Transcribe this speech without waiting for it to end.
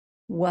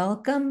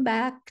Welcome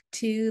back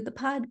to the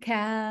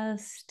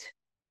podcast.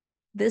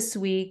 This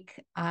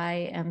week,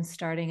 I am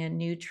starting a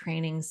new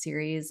training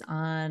series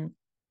on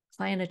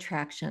client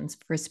attractions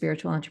for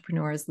spiritual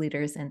entrepreneurs,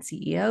 leaders, and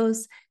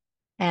CEOs.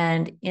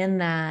 And in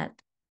that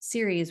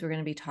series, we're going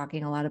to be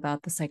talking a lot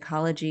about the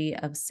psychology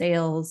of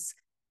sales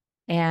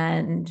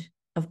and,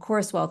 of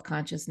course, wealth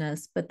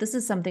consciousness. But this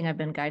is something I've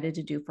been guided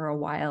to do for a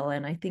while.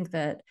 And I think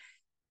that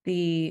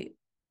the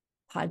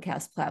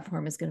podcast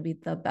platform is going to be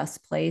the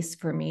best place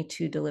for me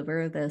to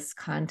deliver this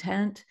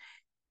content.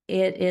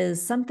 It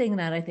is something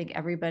that I think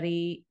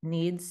everybody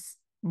needs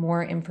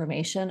more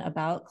information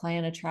about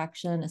client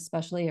attraction,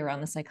 especially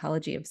around the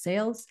psychology of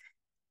sales.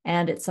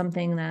 And it's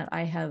something that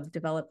I have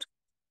developed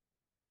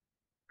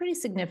pretty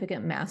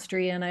significant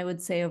mastery in, I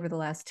would say, over the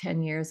last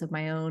 10 years of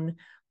my own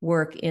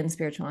work in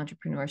spiritual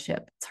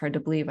entrepreneurship. It's hard to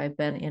believe I've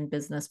been in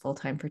business full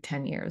time for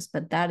 10 years,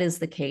 but that is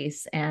the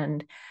case.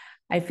 And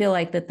I feel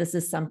like that this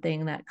is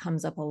something that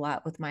comes up a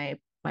lot with my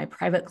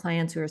private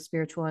clients who are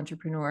spiritual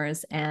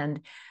entrepreneurs,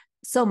 and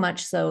so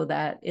much so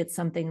that it's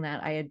something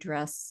that I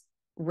address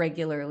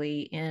regularly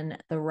in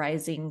the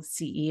Rising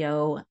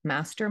CEO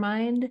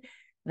Mastermind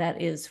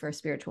that is for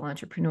spiritual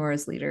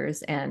entrepreneurs,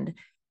 leaders, and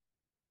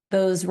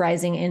those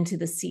rising into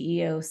the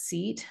CEO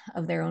seat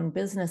of their own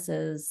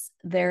businesses.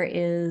 There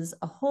is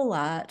a whole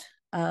lot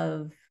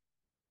of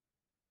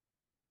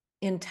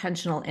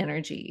intentional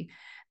energy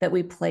that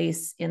we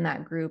place in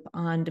that group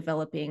on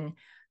developing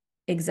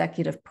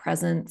executive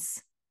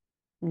presence,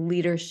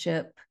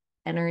 leadership,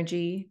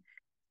 energy,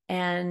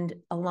 and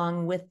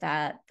along with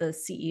that, the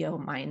CEO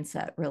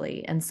mindset,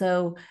 really. And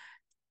so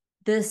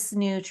this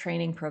new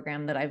training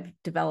program that I've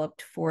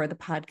developed for the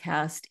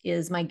podcast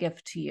is my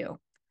gift to you.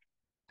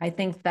 I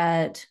think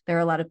that there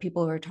are a lot of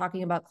people who are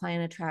talking about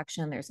client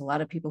attraction. There's a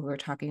lot of people who are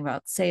talking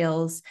about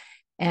sales.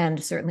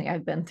 And certainly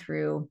I've been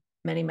through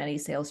many, many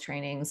sales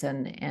trainings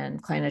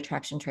and client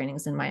attraction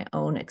trainings in my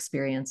own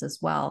experience as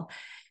well.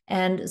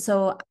 And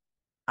so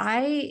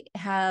I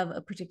have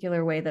a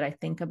particular way that I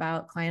think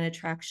about client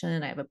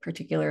attraction. I have a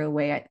particular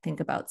way I think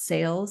about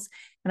sales.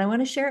 And I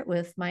want to share it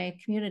with my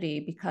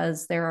community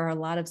because there are a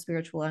lot of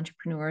spiritual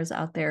entrepreneurs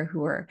out there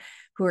who are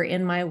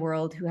in my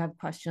world who have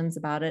questions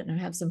about it and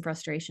have some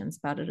frustrations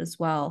about it as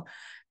well.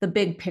 The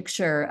big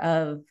picture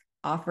of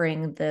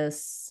offering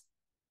this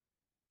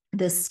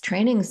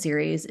training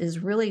series is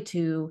really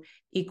to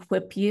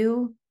equip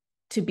you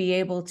to be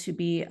able to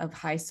be of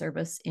high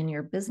service in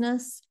your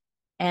business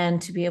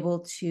and to be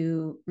able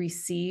to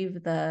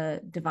receive the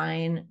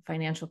divine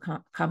financial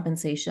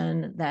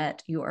compensation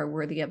that you are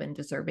worthy of and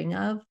deserving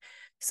of,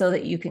 so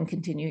that you can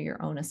continue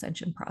your own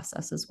ascension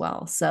process as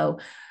well. So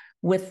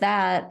with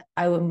that,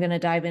 I'm going to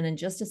dive in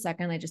just a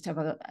second. I just have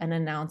an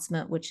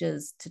announcement, which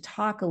is to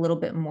talk a little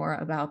bit more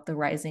about the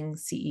Rising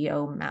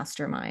CEO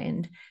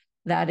Mastermind.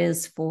 That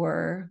is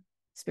for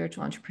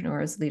spiritual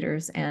entrepreneurs,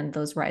 leaders, and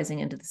those rising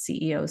into the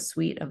CEO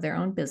suite of their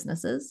own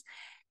businesses.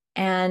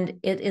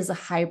 And it is a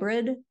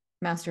hybrid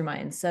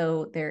mastermind.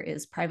 So there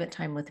is private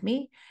time with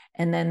me,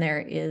 and then there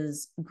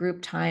is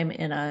group time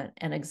in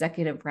an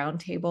executive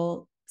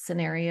roundtable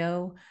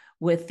scenario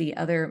with the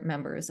other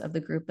members of the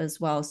group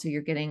as well. So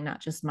you're getting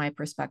not just my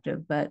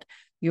perspective, but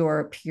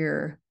your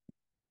peer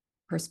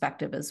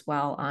perspective as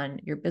well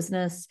on your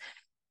business.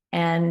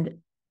 And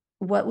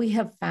what we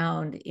have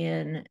found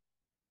in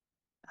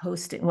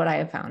what I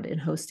have found in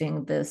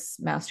hosting this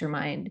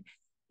mastermind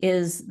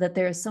is that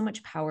there is so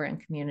much power in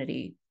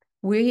community.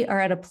 We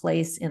are at a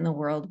place in the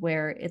world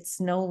where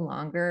it's no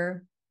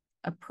longer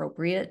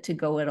appropriate to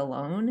go it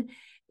alone.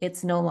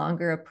 It's no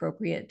longer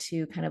appropriate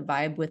to kind of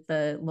vibe with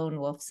the lone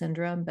wolf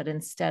syndrome, but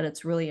instead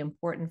it's really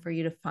important for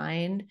you to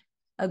find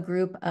a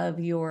group of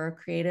your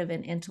creative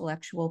and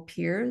intellectual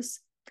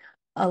peers.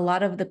 A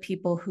lot of the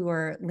people who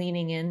are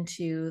leaning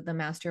into the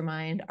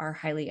mastermind are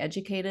highly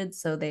educated.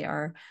 So they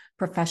are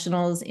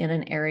professionals in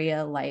an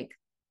area like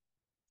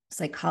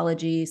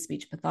psychology,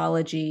 speech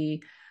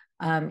pathology,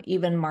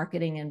 even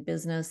marketing and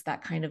business,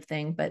 that kind of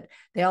thing. But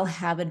they all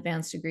have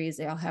advanced degrees.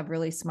 They all have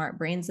really smart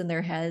brains in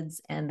their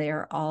heads, and they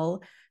are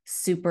all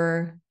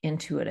super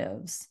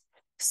intuitives.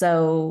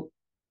 So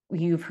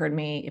you've heard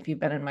me, if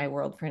you've been in my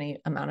world for any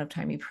amount of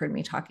time, you've heard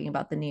me talking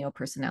about the Neo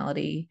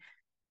personality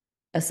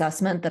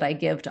assessment that I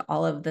give to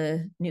all of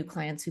the new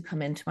clients who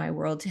come into my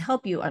world to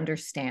help you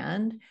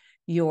understand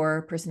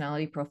your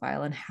personality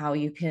profile and how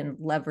you can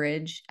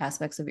leverage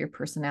aspects of your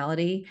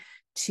personality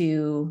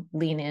to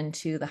lean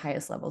into the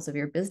highest levels of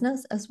your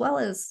business, as well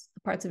as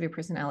the parts of your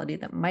personality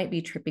that might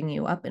be tripping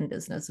you up in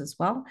business as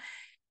well.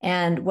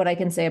 And what I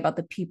can say about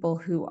the people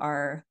who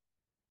are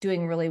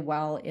doing really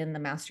well in the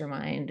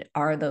mastermind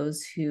are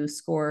those who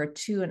score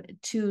two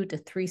to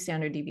three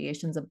standard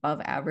deviations above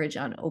average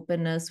on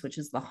openness, which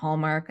is the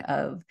hallmark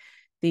of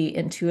the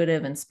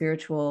intuitive and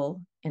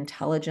spiritual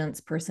intelligence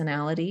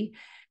personality.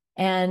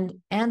 And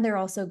they're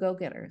also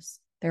go-getters.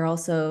 They're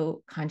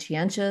also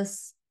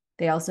conscientious.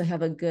 They also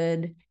have a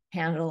good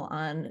handle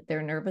on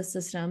their nervous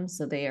system,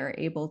 so they are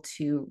able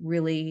to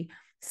really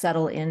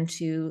settle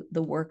into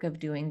the work of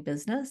doing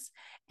business.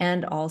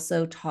 and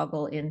also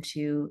toggle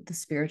into the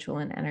spiritual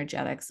and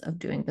energetics of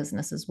doing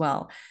business as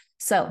well.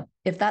 So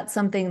if that's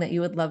something that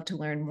you would love to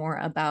learn more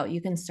about,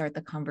 you can start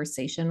the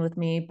conversation with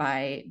me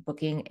by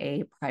booking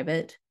a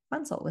private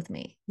consult with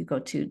me. You go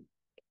to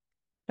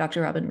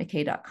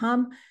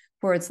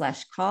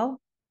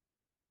drrobinmckay.com/call,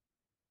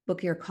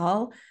 book your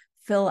call,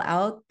 fill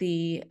out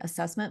the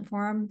assessment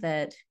form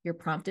that you're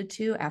prompted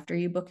to after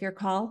you book your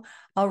call.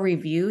 I'll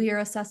review your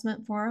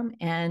assessment form,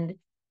 and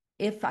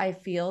if I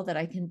feel that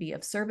I can be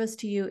of service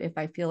to you, if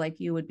I feel like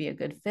you would be a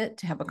good fit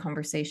to have a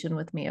conversation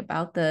with me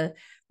about the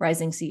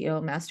Rising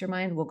CEO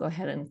Mastermind, we'll go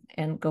ahead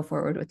and go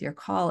forward with your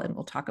call, and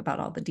we'll talk about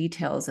all the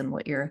details and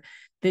what your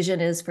vision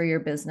is for your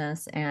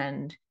business.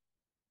 And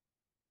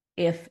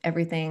if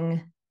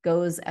everything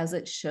goes as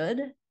it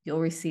should, you'll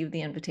receive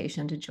the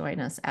invitation to join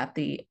us at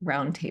the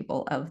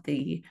roundtable of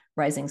the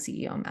Rising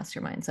CEO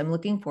Mastermind. So I'm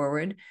looking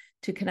forward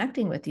to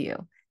connecting with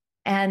you.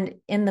 And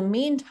in the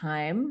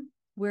meantime,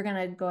 we're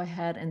going to go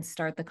ahead and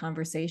start the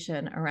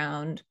conversation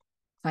around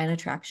client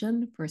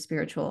attraction for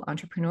spiritual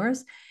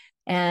entrepreneurs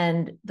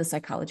and the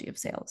psychology of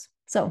sales.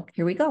 So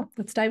here we go.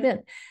 Let's dive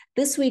in.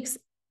 This week's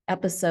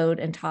episode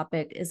and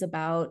topic is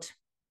about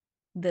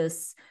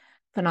this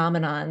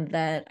phenomenon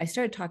that I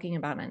started talking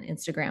about on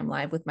Instagram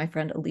Live with my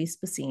friend Elise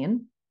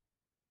Basine.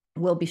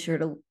 We'll be sure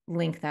to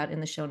link that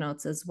in the show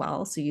notes as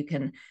well, so you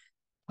can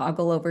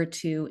toggle over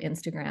to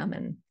Instagram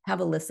and have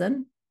a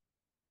listen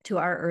to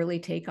our early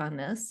take on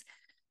this.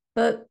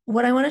 But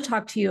what I want to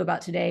talk to you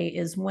about today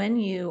is when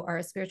you are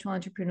a spiritual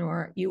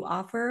entrepreneur, you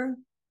offer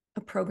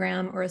a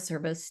program or a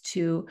service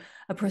to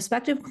a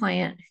prospective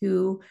client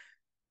who,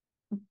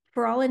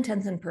 for all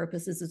intents and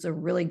purposes, is a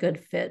really good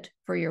fit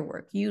for your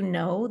work. You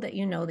know that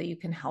you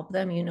can help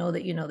them. You know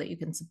that you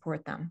can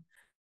support them.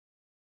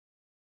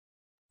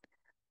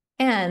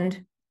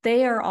 And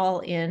they are all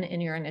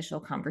in your initial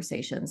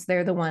conversations.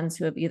 They're the ones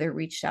who have either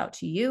reached out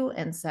to you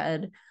and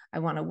said, I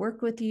want to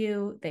work with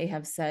you. They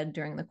have said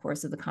during the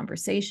course of the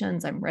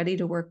conversations, I'm ready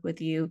to work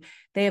with you.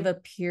 They have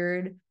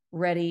appeared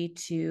ready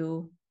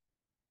to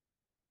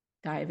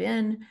dive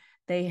in.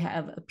 They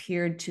have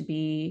appeared to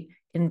be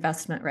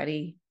investment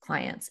ready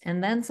clients.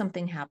 And then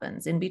something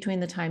happens in between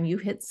the time you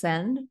hit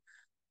send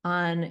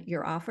on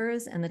your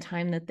offers and the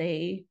time that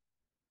they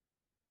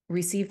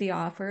receive the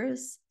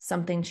offers,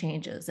 something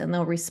changes, and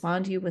they'll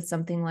respond to you with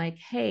something like,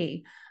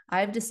 hey,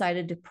 I've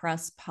decided to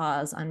press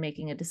pause on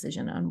making a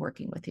decision on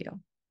working with you.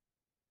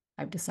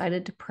 I've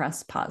decided to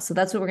press pause. So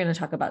that's what we're going to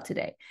talk about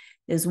today,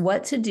 is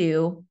what to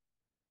do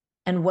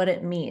and what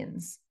it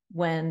means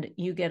when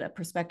you get a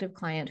prospective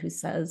client who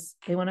says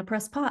they want to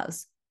press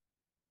pause.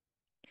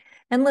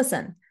 And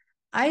listen,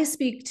 I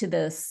speak to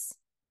this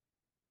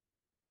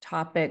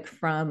topic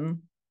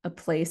from a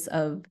place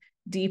of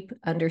deep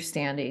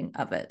understanding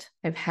of it.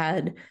 I've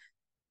had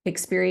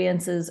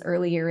experiences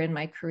earlier in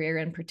my career,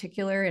 in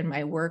particular in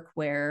my work,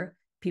 where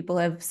people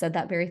have said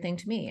that very thing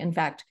to me. In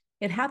fact,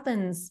 it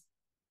happens,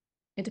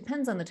 it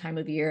depends on the time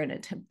of year and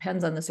it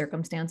depends on the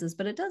circumstances,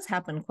 but it does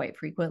happen quite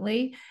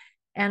frequently.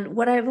 And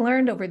what I've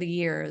learned over the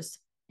years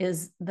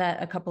is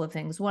that a couple of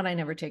things. One, I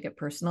never take it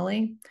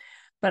personally,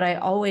 but I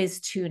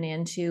always tune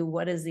into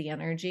what is the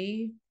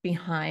energy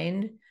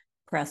behind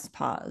press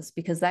pause,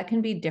 because that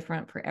can be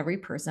different for every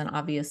person,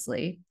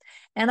 obviously.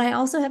 And I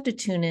also have to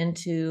tune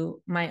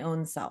into my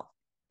own self.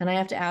 And I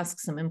have to ask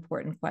some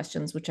important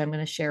questions, which I'm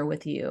going to share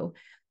with you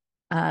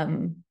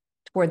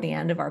toward the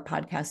end of our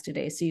podcast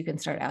today. So you can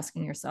start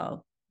asking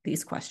yourself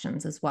these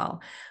questions as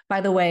well. By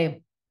the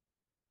way,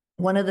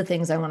 one of the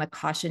things I want to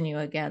caution you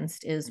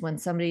against is when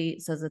somebody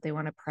says that they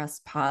want to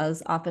press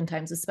pause,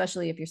 oftentimes,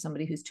 especially if you're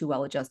somebody who's too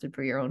well adjusted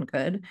for your own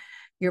good,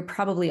 you're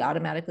probably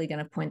automatically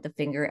going to point the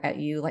finger at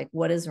you like,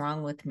 what is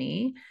wrong with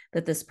me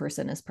that this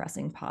person is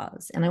pressing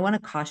pause? And I want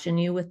to caution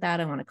you with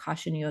that. I want to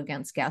caution you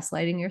against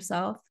gaslighting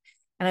yourself.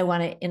 And I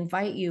want to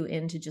invite you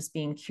into just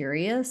being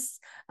curious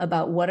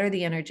about what are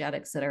the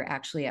energetics that are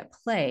actually at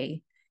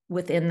play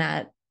within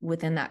that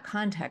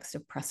context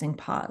of pressing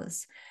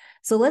pause.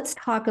 So let's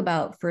talk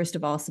about, first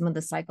of all, some of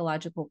the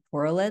psychological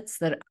correlates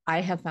that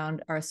I have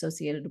found are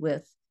associated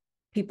with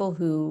people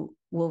who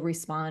will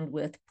respond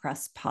with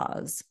press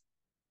pause.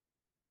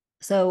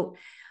 So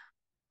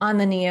on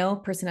the NEO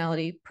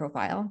personality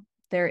profile,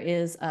 there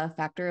is a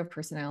factor of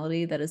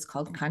personality that is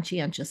called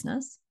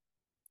conscientiousness.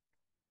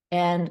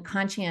 And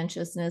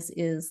conscientiousness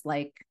is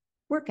like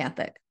work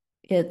ethic.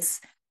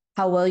 It's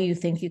how well you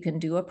think you can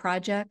do a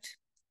project.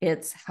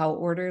 It's how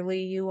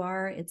orderly you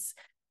are. It's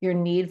your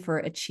need for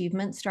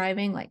achievement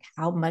striving, like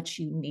how much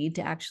you need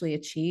to actually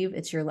achieve.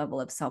 It's your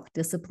level of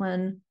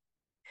self-discipline.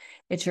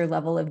 It's your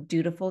level of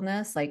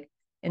dutifulness.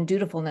 And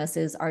dutifulness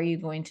is, are you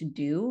going to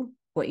do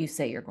what you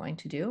say you're going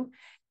to do?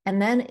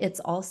 And then it's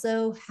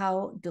also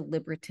how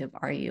deliberative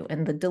are you?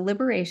 And the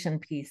deliberation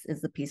piece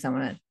is the piece I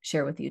want to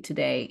share with you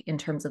today in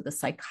terms of the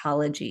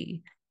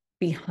psychology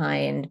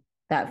behind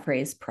that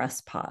phrase, press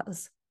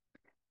pause.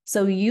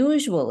 So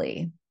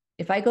usually,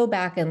 if I go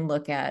back and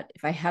look at,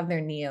 if I have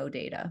their NEO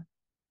data,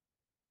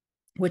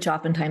 which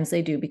oftentimes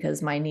they do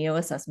because my NEO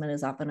assessment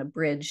is often a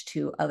bridge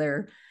to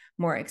other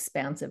more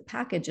expansive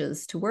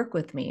packages to work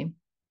with me.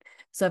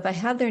 So if I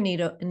have their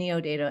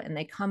Neo data and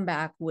they come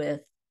back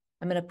with,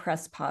 I'm going to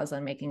press pause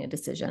on making a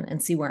decision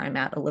and see where I'm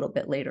at a little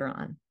bit later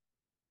on.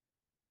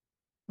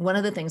 One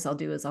of the things I'll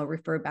do is I'll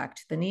refer back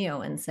to the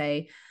Neo and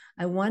say,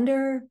 I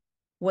wonder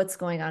what's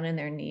going on in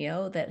their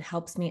Neo that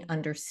helps me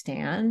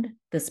understand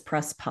this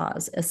press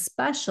pause,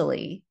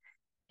 especially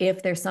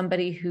if there's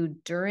somebody who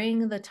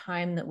during the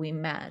time that we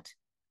met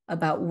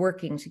about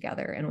working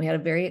together and we had a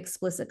very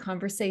explicit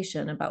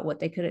conversation about what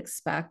they could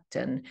expect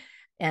and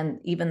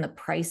even the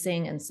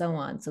pricing and so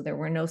on. So there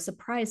were no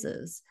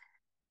surprises.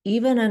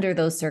 Even under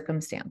those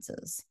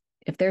circumstances,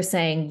 if they're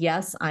saying,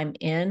 yes, I'm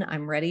in,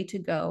 I'm ready to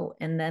go,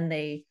 and then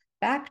they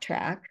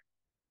backtrack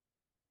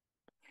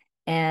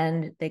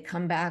and they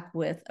come back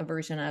with a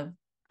version of,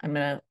 I'm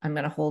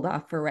gonna hold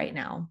off for right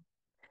now.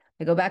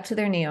 I go back to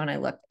their Neo and I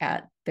look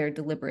at their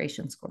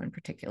deliberation score in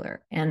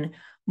particular. And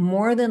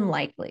more than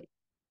likely,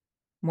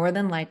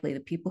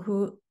 the people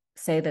who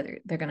say that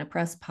they're going to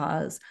press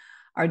pause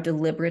are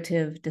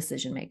deliberative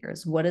decision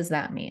makers. What does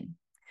that mean?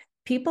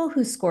 People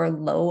who score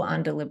low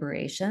on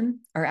deliberation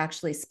are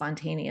actually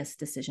spontaneous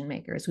decision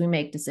makers. We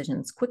make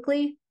decisions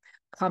quickly,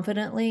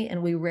 confidently,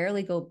 and we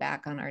rarely go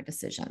back on our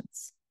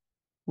decisions.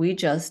 We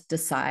just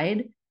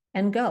decide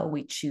and go.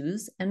 We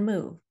choose and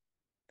move.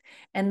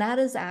 And that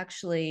is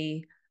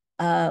actually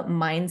a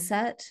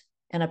mindset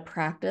and a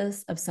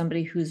practice of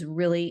somebody who's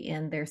really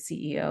in their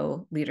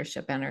CEO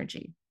leadership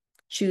energy.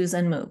 Choose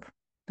and move.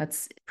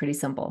 That's pretty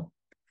simple.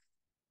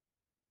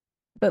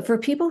 But for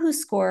people who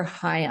score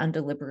high on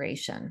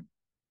deliberation,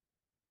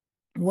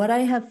 what I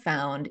have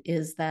found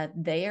is that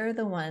they are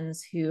the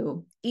ones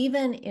who,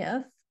 even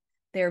if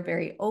they're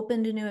very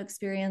open to new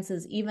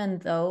experiences, even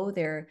though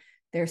their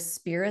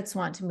spirits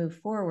want to move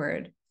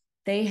forward,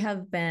 they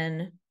have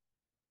been,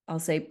 I'll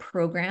say,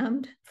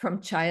 programmed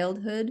from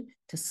childhood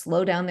to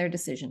slow down their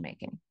decision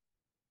making.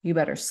 You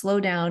better slow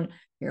down.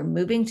 You're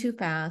moving too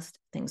fast.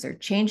 Things are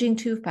changing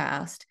too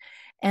fast.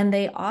 And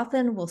they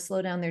often will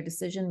slow down their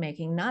decision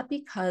making, not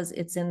because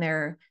it's in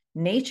their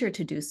nature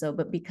to do so,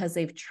 but because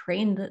they've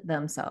trained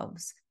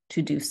themselves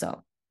to do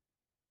so.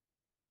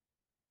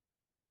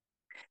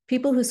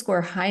 People who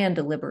score high on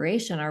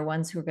deliberation are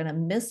ones who are going to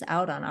miss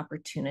out on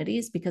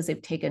opportunities because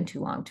they've taken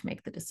too long to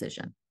make the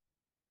decision.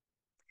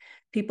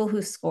 People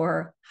who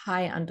score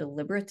high on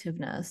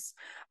deliberativeness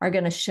are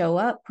going to show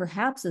up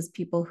perhaps as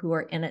people who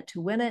are in it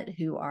to win it,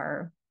 who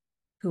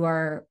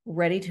are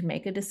ready to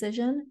make a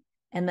decision.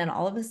 And then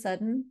all of a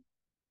sudden,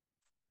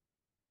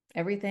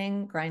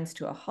 everything grinds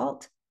to a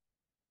halt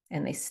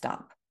and they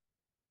stop.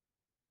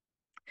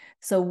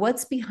 So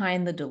what's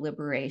behind the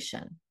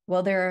deliberation?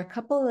 Well, there are a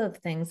couple of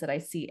things that I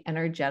see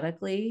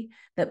energetically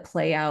that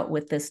play out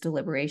with this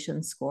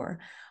deliberation score.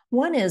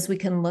 One is we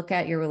can look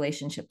at your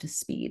relationship to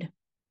speed.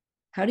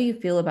 How do you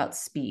feel about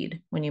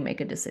speed when you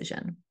make a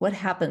decision? What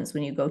happens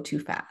when you go too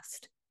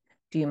fast?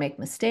 Do you make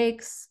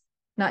mistakes?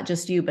 Not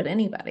just you, but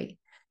anybody.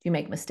 Do you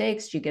make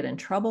mistakes? Do you get in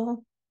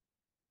trouble?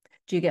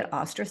 Do you get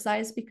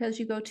ostracized because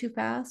you go too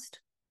fast?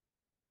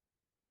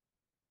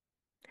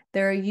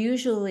 There are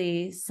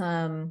usually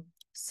some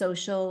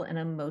social and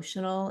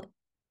emotional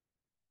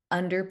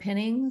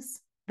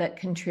underpinnings that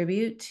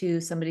contribute to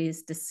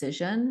somebody's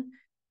decision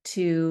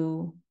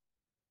to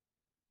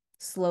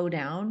slow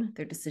down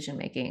their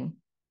decision-making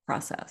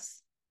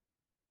process.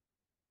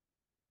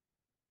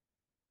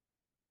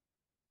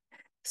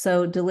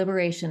 So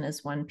deliberation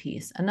is one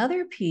piece.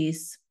 Another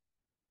piece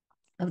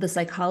of the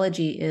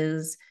psychology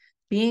is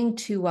being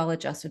too well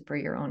adjusted for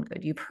your own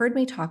good. You've heard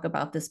me talk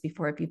about this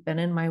before if you've been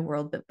in my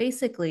world, but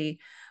basically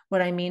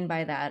what I mean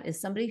by that is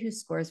somebody who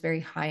scores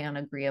very high on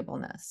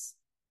agreeableness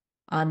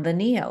on the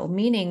Neo,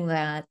 meaning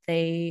that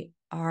they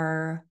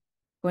are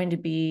going to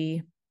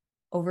be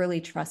overly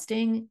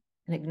trusting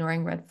and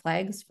ignoring red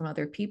flags from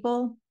other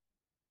people.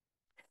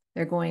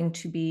 They're going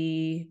to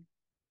be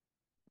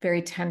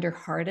very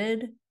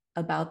tender-hearted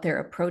about their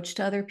approach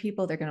to other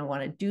people. They're going to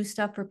want to do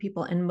stuff for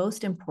people. And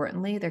most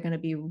importantly, they're going to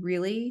be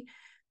really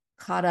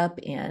caught up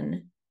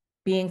in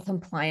being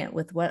compliant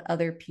with what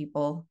other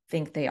people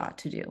think they ought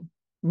to do,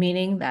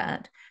 meaning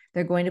that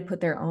they're going to put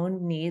their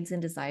own needs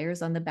and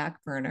desires on the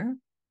back burner,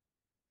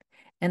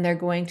 and they're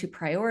going to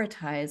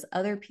prioritize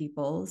other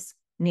people's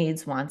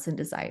needs, wants, and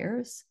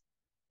desires,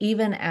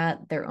 even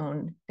at their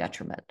own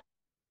detriment.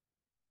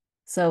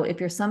 So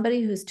if you're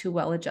somebody who's too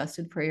well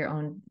adjusted for your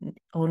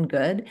own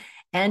good,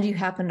 and you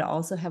happen to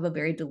also have a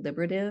very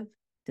deliberative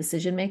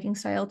decision-making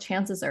style,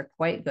 chances are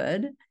quite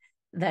good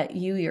that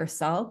you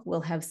yourself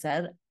will have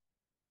said,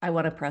 I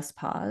want to press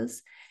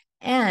pause.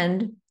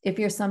 And if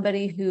you're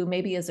somebody who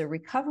maybe is a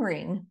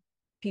recovering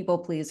people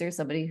pleaser,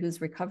 somebody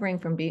who's recovering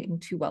from being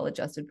too well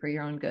adjusted for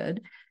your own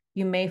good,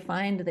 you may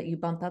find that you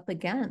bump up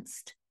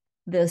against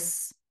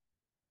this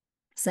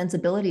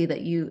sensibility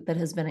that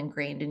has been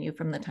ingrained in you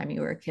from the time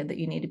you were a kid, that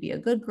you need to be a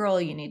good girl,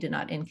 you need to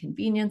not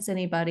inconvenience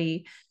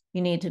anybody,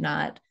 you need to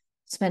not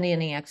spend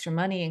any extra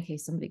money in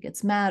case somebody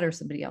gets mad or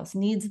somebody else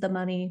needs the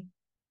money.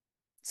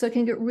 So it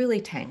can get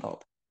really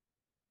tangled.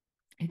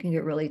 It can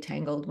get really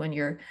tangled when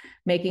you're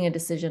making a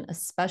decision,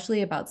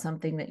 especially about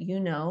something that you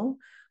know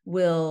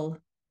will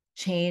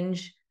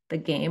change the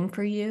game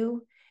for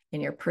you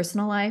in your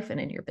personal life and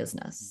in your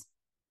business.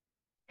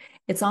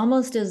 It's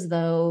almost as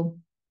though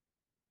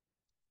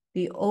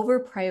the over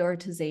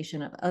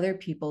prioritization of other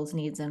people's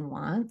needs and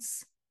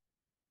wants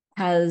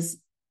has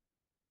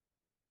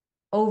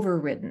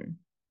overridden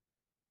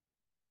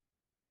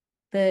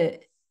the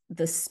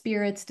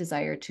spirit's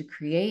desire to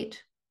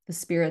create, the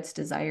spirit's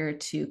desire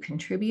to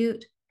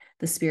contribute,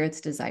 the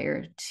spirit's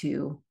desire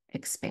to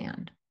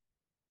expand.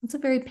 It's a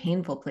very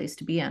painful place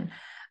to be in.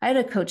 I had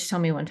a coach tell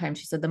me one time,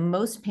 she said, the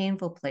most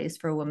painful place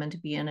for a woman to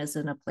be in is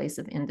in a place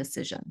of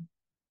indecision.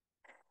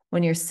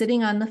 When you're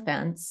sitting on the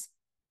fence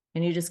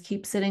and you just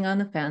keep sitting on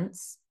the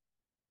fence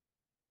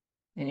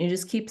and you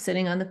just keep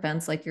sitting on the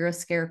fence like you're a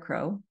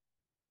scarecrow,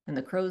 and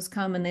the crows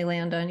come and they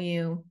land on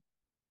you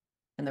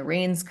and the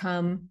rains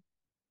come,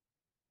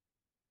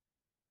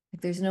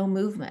 like there's no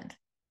movement.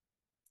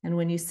 And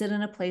when you sit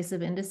in a place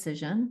of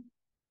indecision,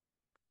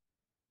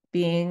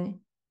 being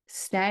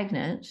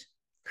stagnant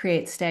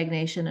creates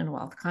stagnation in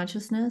wealth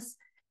consciousness,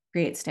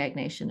 creates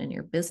stagnation in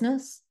your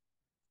business,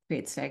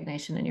 creates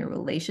stagnation in your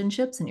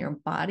relationships, in your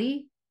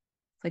body.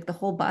 It's like the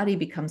whole body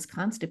becomes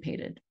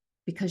constipated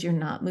because you're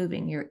not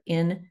moving. You're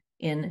in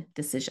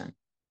indecision.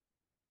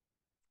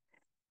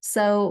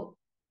 So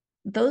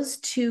those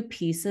two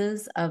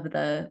pieces of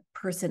the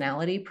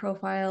personality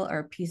profile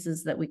are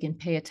pieces that we can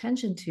pay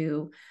attention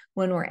to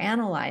when we're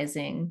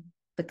analyzing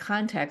the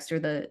context or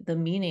the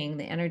meaning,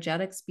 the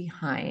energetics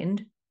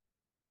behind,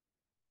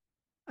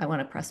 I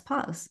want to press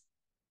pause.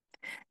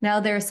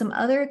 Now, there are some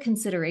other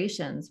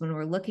considerations when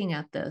we're looking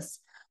at this.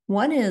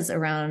 One is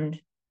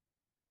around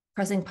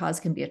pressing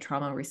pause can be a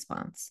trauma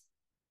response.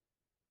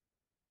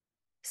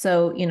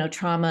 So,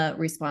 trauma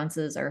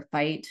responses are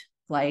fight,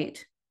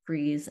 flight,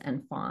 freeze,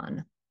 and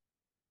fawn.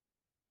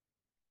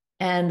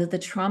 And the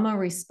trauma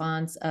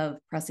response of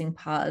pressing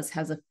pause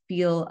has a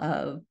feel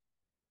of,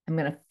 I'm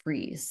going to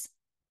freeze.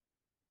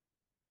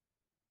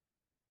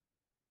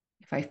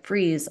 If I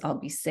freeze, I'll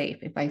be safe.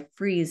 If I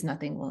freeze,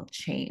 nothing will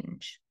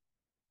change.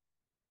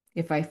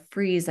 If I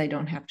freeze, I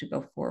don't have to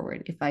go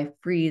forward. If I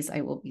freeze,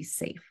 I will be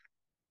safe.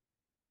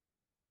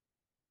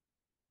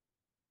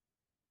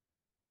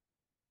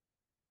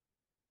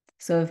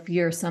 So if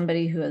you're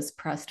somebody who has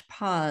pressed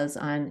pause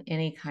on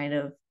any kind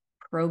of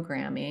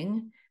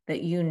programming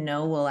that you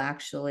know will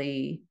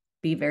actually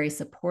be very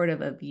supportive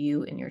of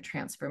you in your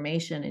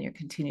transformation and your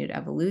continued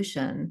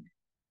evolution,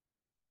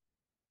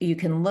 you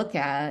can look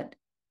at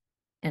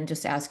and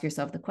just ask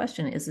yourself the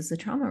question, is this a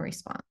trauma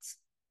response?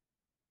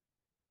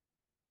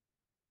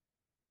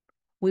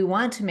 We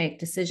want to make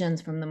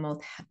decisions from the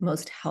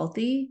most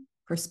healthy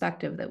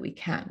perspective that we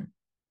can,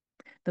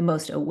 the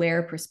most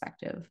aware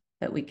perspective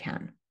that we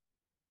can.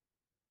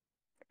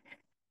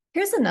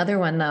 Here's another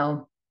one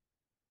though.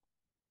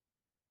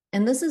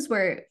 And this is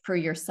where for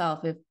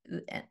yourself, if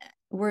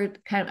I'm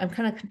kind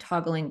of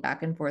toggling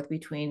back and forth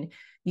between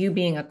you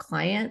being a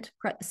client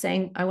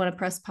saying, I want to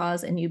press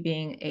pause, and you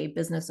being a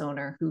business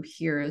owner who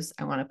hears,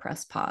 I want to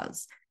press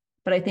pause.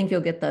 But I think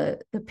you'll get the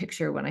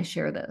picture when I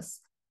share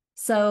this.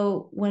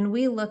 So when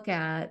we look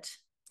at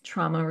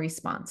trauma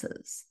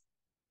responses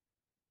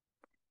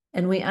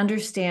and we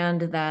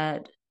understand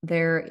that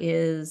there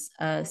is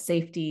a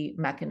safety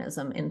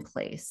mechanism in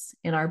place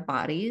in our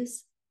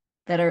bodies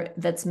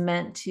that's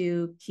meant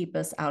to keep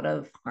us out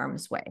of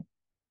harm's way.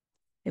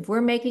 If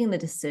we're making the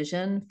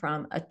decision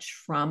from a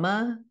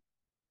trauma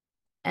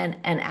and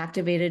an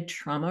activated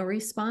trauma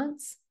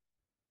response,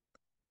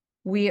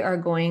 we are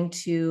going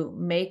to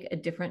make a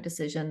different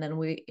decision than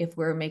if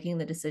we're making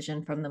the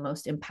decision from the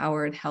most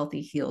empowered,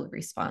 healthy, healed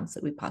response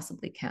that we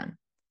possibly can.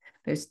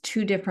 There's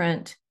two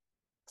different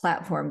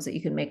platforms that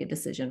you can make a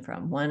decision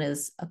from. One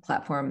is a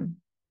platform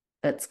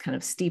that's kind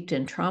of steeped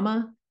in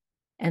trauma,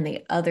 and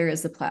the other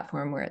is a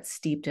platform where it's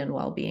steeped in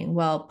well-being.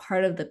 Well,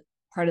 part of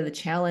the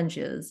challenge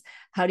is,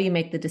 how do you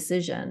make the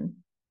decision?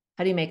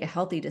 How do you make a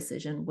healthy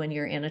decision when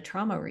you're in a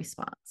trauma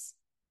response?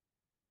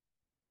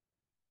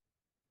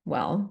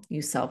 Well,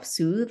 you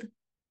self-soothe.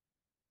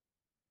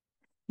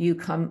 You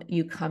come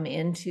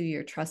into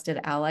your trusted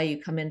ally.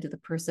 You come into the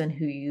person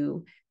who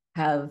you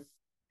have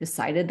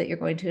decided that you're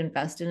going to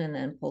invest in and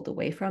then pulled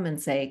away from,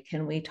 and say,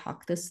 can we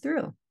talk this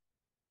through?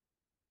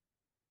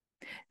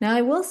 Now,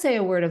 I will say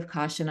a word of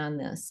caution on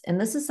this, and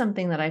this is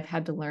something that I've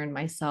had to learn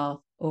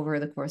myself over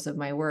the course of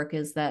my work,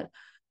 is that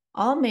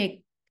I'll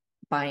make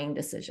buying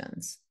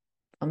decisions.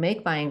 I'll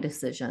make buying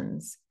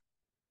decisions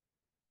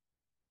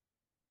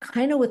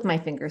kind of with my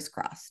fingers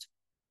crossed.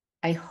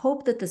 I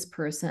hope that this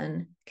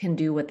person can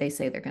do what they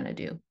say they're going to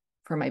do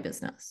for my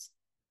business.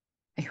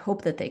 I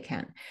hope that they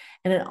can.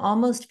 And it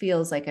almost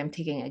feels like I'm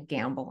taking a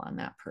gamble on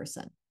that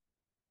person.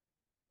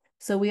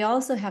 So we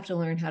also have to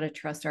learn how to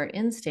trust our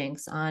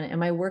instincts on,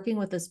 am I working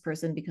with this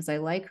person because I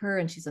like her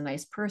and she's a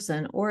nice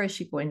person, or is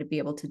she going to be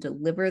able to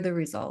deliver the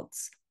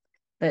results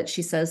that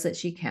she says that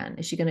she can?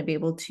 Is she going to be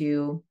able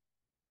to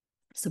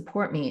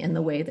support me in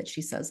the way that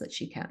she says that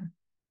she can?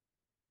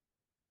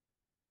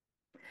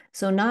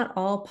 So not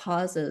all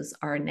pauses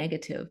are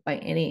negative by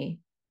any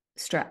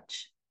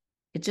stretch.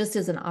 It just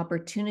is an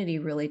opportunity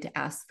really to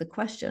ask the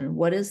question,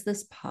 what is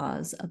this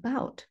pause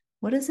about?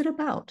 What is it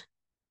about?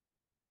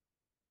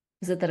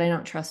 Is it that I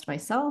don't trust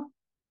myself?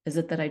 Is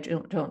it that I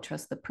don't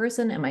trust the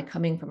person? Am I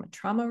coming from a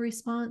trauma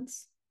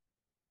response?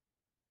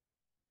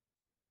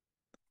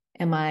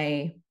 Am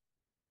I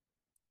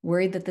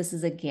worried that this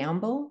is a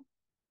gamble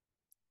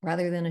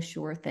rather than a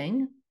sure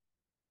thing?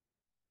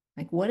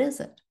 Like, what is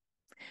it?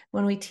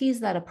 When we tease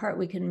that apart,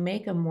 we can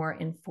make a more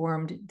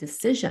informed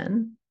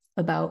decision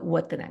about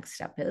what the next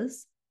step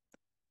is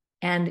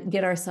and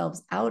get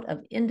ourselves out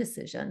of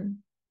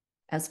indecision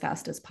as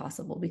fast as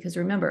possible. Because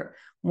remember,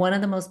 one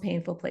of the most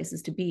painful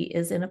places to be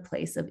is in a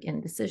place of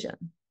indecision.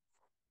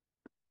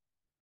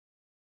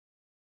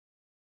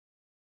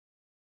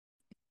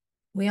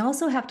 We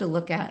also have to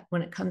look at,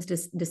 when it comes to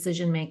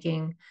decision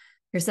making,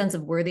 your sense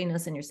of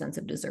worthiness and your sense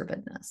of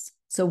deservedness.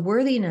 So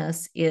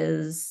worthiness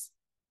is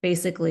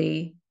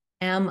basically,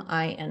 am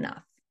I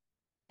enough?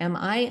 Am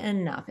I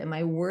enough? Am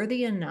I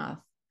worthy enough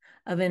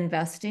of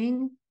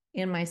investing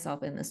in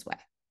myself in this way?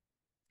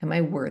 Am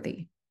I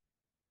worthy?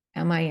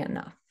 Am I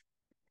enough?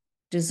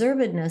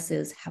 Deservedness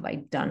is, have I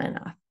done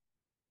enough?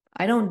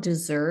 I don't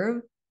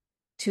deserve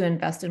to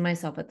invest in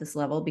myself at this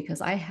level because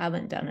I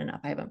haven't done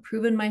enough. I haven't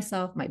proven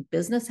myself. My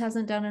business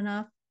hasn't done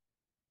enough.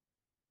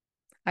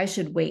 I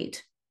should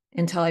wait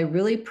until I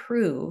really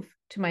prove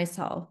to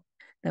myself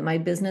that my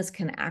business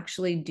can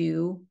actually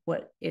do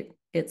what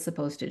it's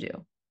supposed to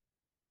do.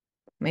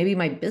 Maybe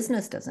my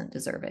business doesn't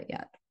deserve it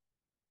yet.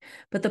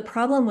 But the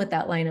problem with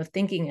that line of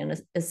thinking, and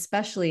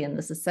especially in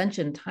this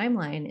ascension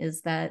timeline,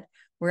 is that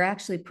we're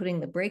actually putting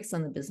the brakes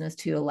on the business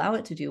to allow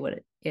it to do what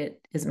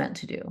it is meant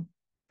to do.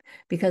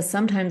 Because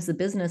sometimes the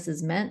business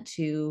is meant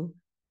to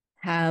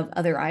have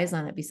other eyes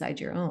on it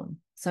besides your own.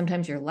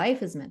 Sometimes your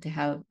life is meant to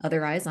have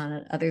other eyes on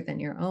it other than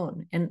your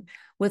own. And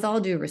with all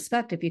due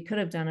respect, if you could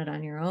have done it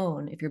on your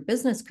own, if your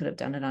business could have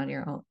done it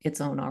on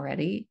its own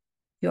already,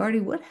 you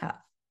already would have.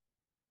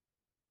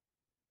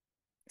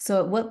 So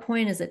at what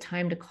point is it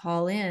time to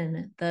call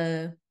in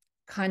the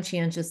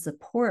conscientious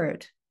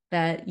support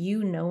that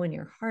you know in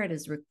your heart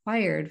is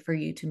required for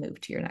you to move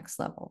to your next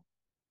level?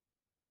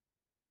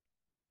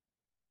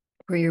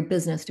 For your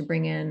business to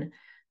bring in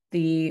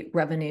the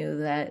revenue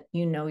that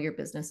you know your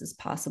business is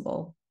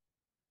possible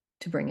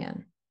to bring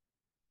in?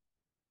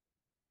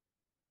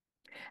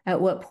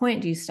 At what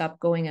point do you stop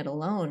going it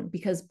alone?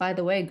 Because, by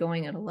the way,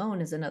 going it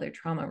alone is another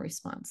trauma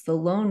response. The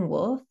lone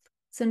wolf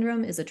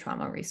syndrome is a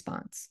trauma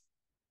response.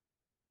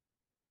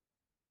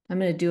 I'm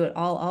going to do it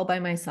all by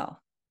myself.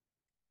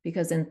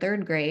 Because in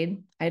third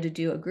grade, I had to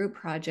do a group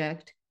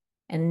project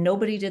and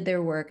nobody did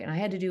their work and I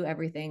had to do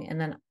everything. And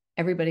then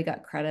everybody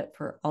got credit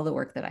for all the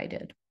work that I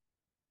did.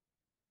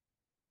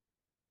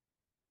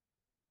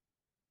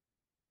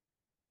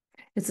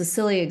 It's a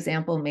silly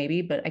example,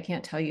 maybe, but I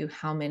can't tell you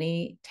how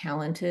many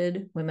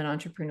talented women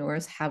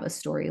entrepreneurs have a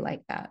story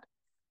like that.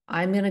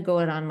 I'm going to go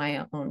it on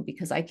my own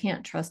because I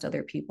can't trust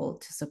other people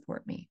to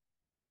support me.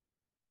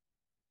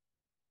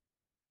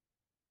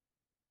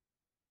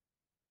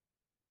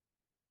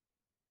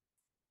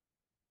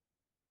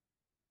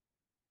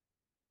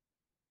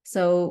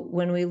 So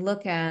when we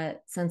look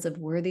at sense of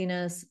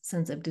worthiness,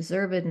 sense of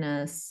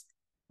deservedness,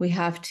 we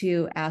have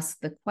to ask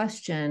the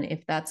question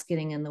if that's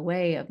getting in the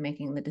way of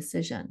making the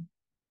decision.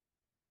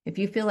 If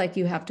you feel like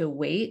you have to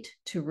wait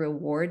to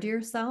reward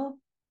yourself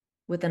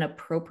with an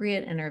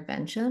appropriate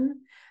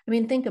intervention, I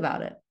mean, think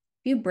about it.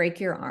 If you break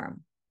your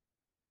arm,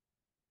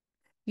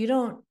 you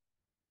don't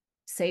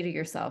say to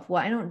yourself,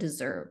 well, I don't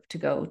deserve to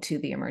go to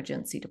the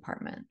emergency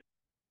department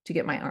to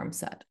get my arm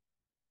set.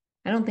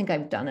 I don't think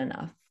I've done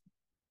enough.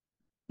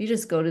 You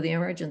just go to the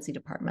emergency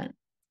department.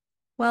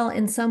 Well,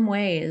 in some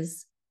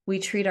ways, we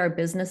treat our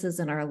businesses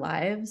and our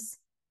lives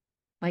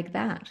like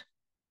that.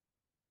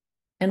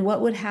 And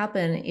what would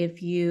happen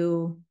if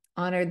you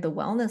honored the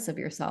wellness of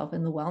yourself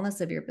and the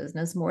wellness of your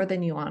business more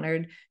than you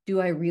honored,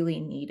 do I really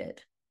need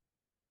it?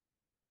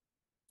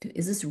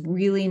 Is this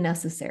really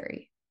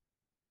necessary?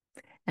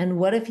 And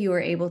what if you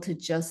were able to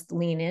just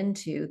lean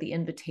into the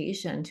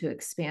invitation to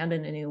expand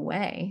in a new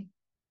way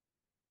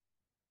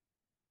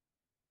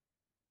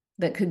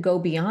that could go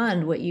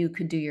beyond what you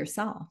could do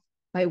yourself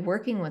by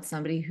working with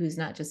somebody who's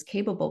not just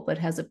capable, but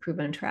has a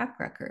proven track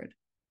record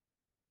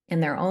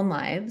in their own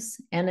lives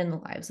and in the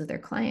lives of their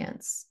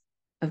clients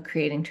of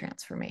creating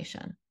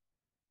transformation?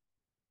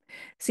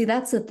 See,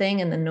 that's the thing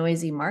in the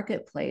noisy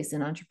marketplace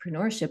in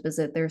entrepreneurship, is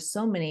that there are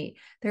so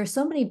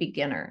many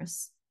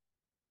beginners,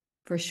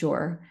 for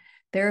sure.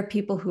 There are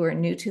people who are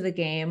new to the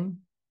game.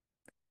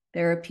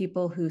 There are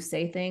people who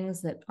say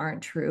things that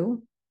aren't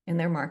true in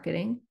their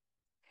marketing.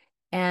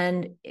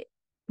 And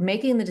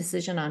making the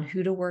decision on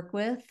who to work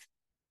with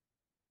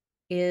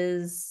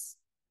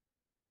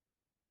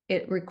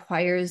it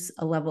requires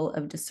a level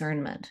of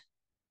discernment.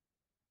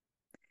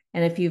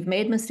 And if you've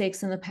made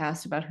mistakes in the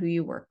past about who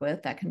you work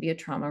with, that can be a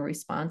trauma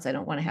response. I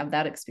don't want to have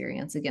that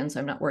experience again, so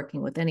I'm not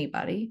working with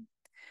anybody.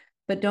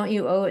 But don't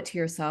you owe it to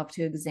yourself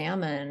to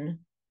examine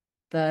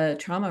the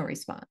trauma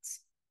response?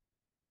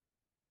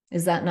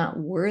 Is that not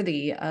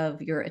worthy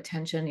of your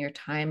attention, your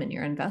time, and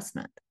your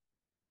investment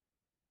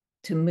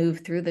to move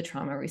through the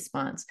trauma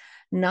response?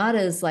 Not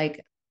as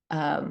like,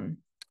 we're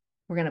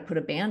going to put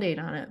a Band-Aid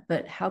on it,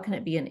 but how can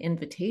it be an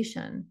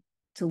invitation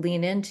to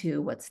lean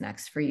into what's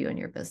next for you and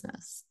your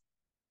business?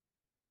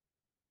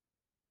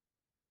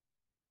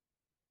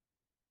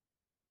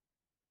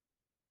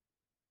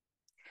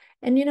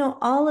 And,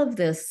 all of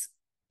this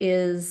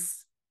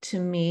is, to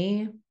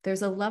me,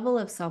 there's a level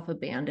of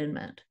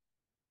self-abandonment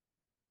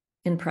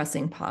in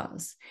pressing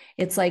pause.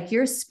 It's like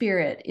your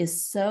spirit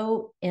is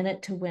so in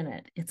it to win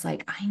it. It's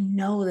like, I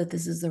know that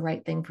this is the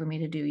right thing for me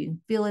to do. You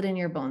can feel it in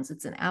your bones.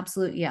 It's an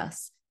absolute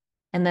yes.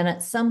 And then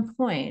at some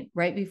point,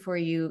 right before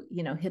you,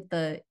 hit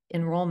the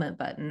enrollment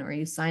button or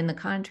you sign the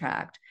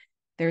contract,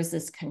 there's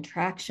this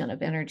contraction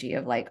of energy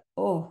of like,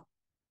 oh.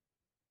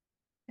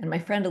 And my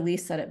friend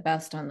Elise said it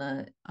best on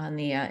the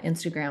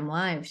Instagram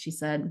live. She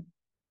said,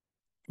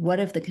 what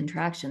if the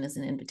contraction is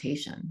an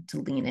invitation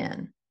to lean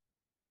in?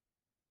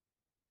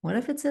 What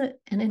if it's an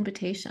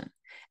invitation?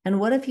 And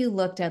what if you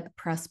looked at the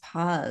press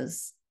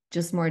pause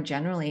just more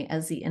generally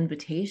as the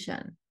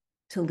invitation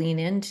to lean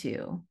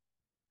into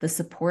the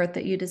support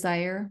that you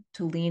desire,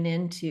 to lean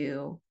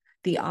into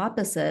the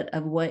opposite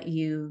of what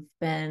you've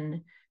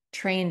been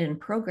trained and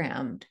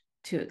programmed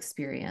to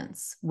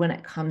experience when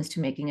it comes to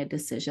making a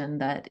decision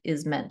that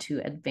is meant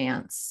to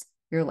advance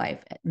your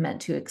life,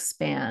 meant to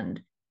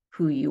expand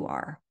who you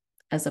are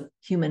as a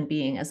human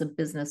being, as a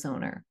business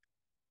owner,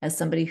 as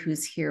somebody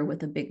who's here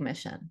with a big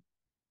mission.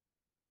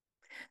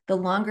 The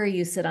longer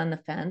you sit on the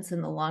fence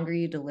and the longer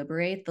you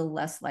deliberate, the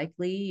less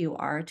likely you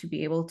are to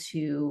be able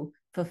to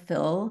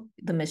fulfill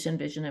the mission,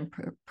 vision, and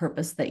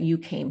purpose that you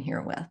came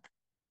here with.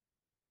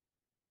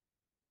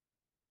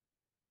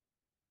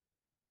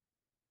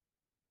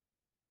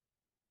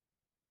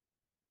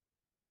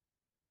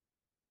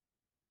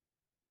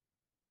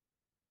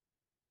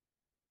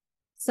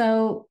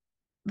 So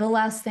the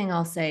last thing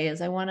I'll say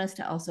is I want us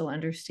to also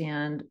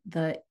understand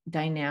the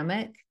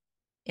dynamic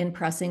in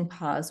pressing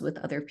pause with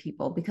other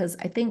people, because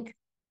I think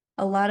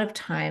a lot of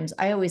times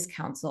I always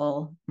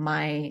counsel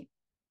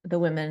the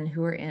women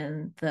who are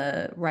in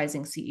the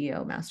Rising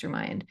CEO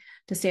Mastermind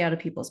to stay out of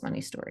people's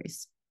money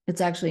stories.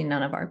 It's actually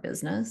none of our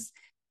business.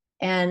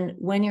 And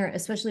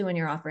especially when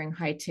you're offering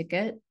high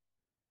ticket,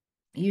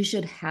 you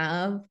should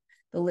have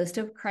the list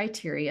of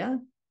criteria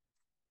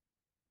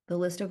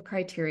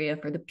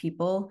for the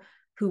people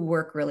who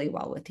work really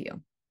well with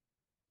you.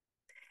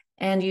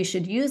 And you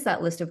should use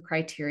that list of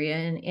criteria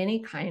in any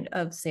kind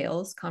of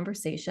sales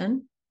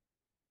conversation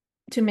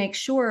to make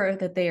sure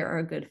that they are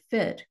a good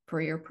fit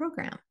for your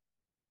program.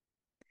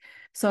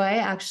 So I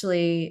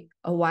actually,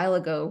 a while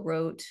ago,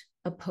 wrote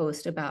a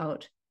post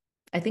about,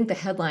 I think the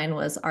headline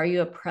was, are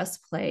you a press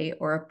play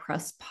or a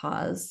press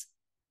pause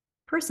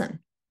person?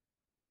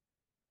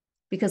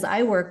 Because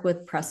I work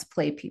with press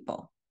play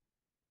people.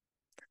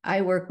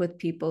 I work with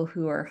people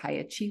who are high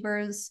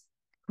achievers,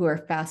 who are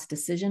fast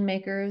decision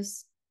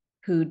makers,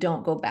 who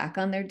don't go back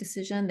on their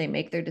decision. They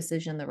make their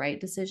decision the right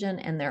decision,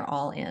 and they're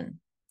all in.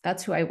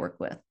 That's who I work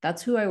with.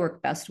 That's who I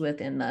work best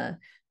with in the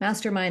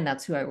mastermind.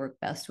 That's who I work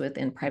best with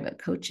in private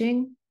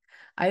coaching.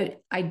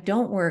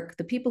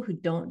 The people who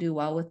don't do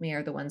well with me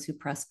are the ones who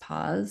press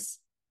pause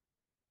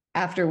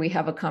after we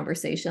have a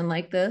conversation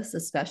like this,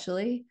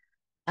 especially.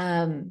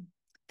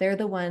 They're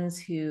the ones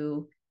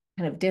who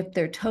kind of dip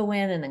their toe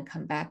in and then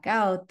come back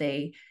out.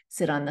 They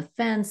sit on the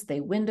fence, they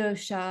window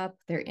shop,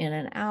 they're in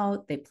and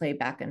out, they play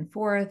back and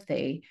forth,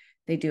 they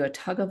do a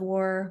tug of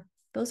war.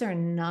 Those are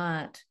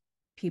not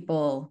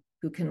people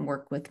who can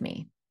work with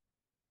me.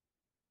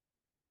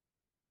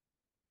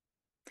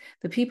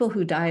 The people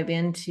who dive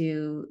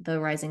into the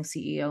Rising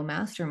CEO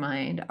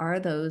Mastermind are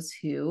those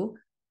who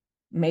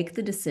make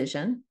the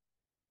decision.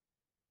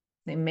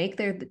 They make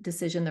their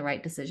decision the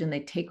right decision. They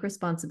take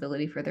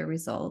responsibility for their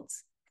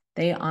results.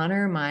 They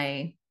honor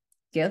my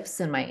gifts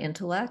and my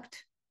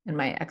intellect and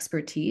my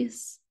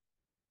expertise.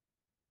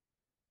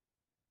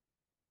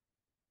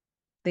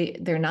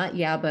 They're not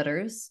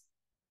yeah-butters.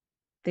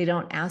 They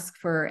don't ask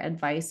for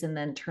advice and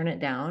then turn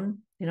it down.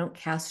 They don't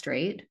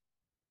castrate,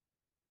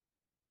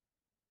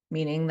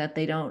 meaning that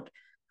they don't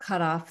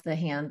cut off the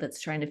hand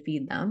that's trying to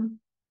feed them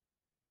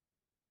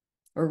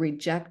or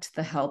reject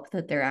the help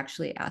that they're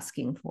actually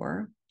asking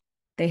for.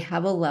 They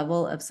have a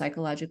level of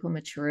psychological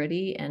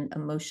maturity and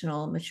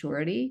emotional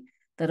maturity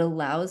that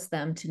allows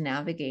them to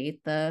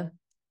navigate the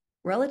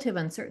relative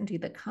uncertainty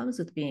that comes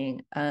with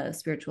being a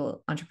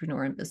spiritual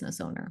entrepreneur and business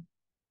owner.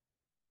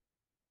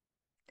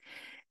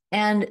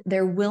 And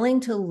they're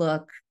willing to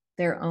look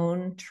their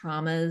own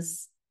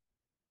traumas,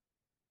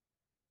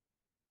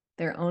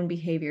 their own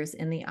behaviors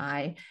in the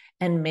eye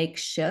and make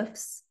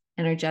shifts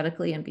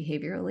energetically and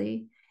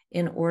behaviorally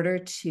in order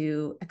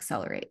to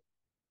accelerate.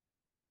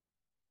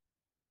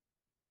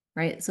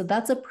 Right? So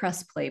that's a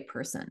press play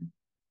person.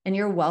 And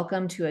you're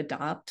welcome to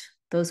adopt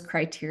those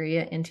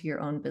criteria into your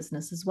own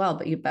business as well,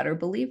 but you better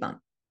believe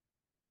them.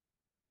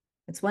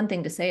 It's one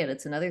thing to say it,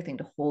 it's another thing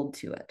to hold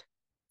to it.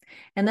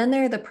 And then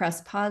there are the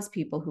press pause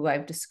people who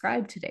I've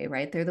described today,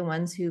 right? They're the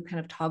ones who kind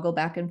of toggle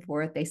back and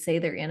forth. They say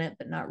they're in it,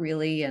 but not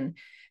really. And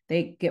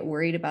they get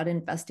worried about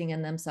investing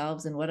in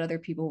themselves and what other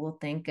people will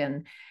think.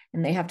 And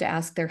they have to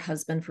ask their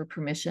husband for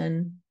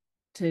permission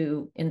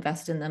to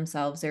invest in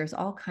themselves. There's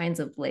all kinds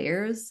of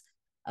layers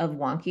of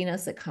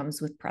wonkiness that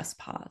comes with press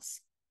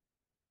pause.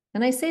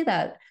 And I say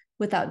that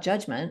without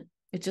judgment.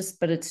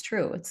 But it's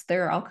true.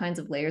 There are all kinds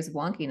of layers of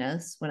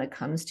wonkiness when it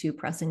comes to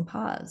pressing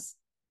pause.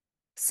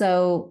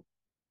 So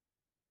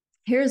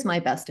here's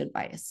my best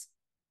advice.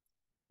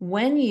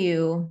 When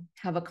you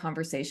have a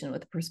conversation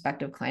with a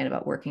prospective client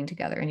about working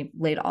together and you've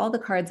laid all the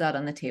cards out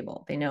on the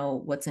table, they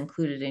know what's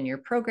included in your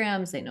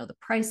programs, they know the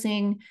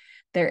pricing,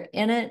 they're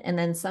in it, and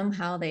then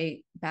somehow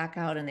they back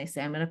out and they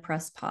say, I'm going to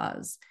press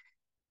pause.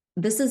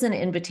 This is an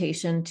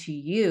invitation to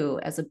you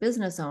as a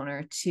business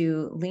owner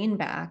to lean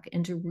back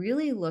and to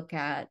really look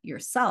at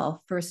yourself,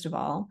 first of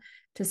all,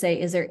 to say,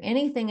 is there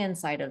anything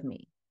inside of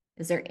me?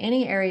 Is there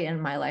any area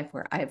in my life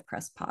where I've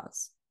pressed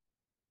pause?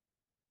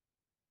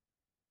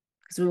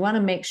 Because we want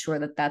to make sure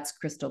that that's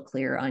crystal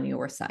clear on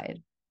your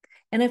side.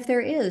 And if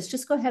there is,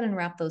 just go ahead and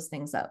wrap those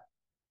things up.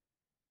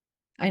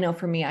 I know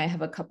for me, I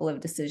have a couple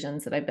of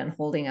decisions that I've been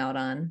holding out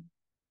on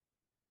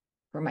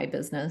for my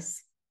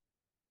business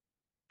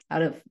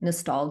out of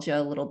nostalgia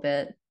a little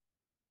bit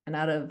and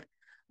out of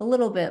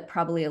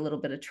probably a little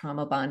bit of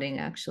trauma bonding,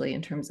 actually,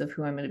 in terms of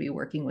who I'm going to be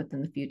working with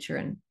in the future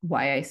and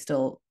why I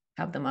still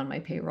have them on my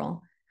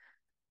payroll.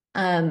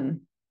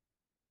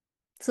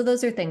 So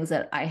those are things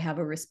that I have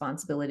a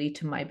responsibility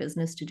to my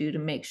business to do to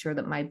make sure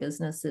that my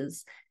business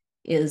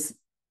is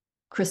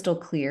crystal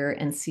clear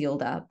and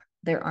sealed up.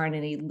 There aren't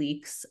any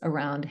leaks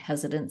around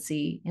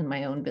hesitancy in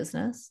my own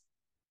business.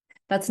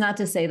 That's not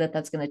to say that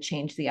that's going to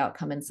change the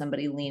outcome in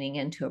somebody leaning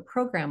into a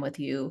program with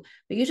you,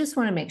 but you just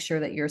want to make sure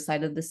that your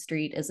side of the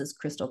street is as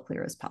crystal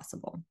clear as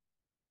possible.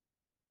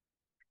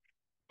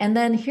 And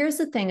then here's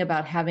the thing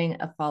about having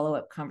a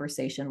follow-up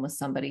conversation with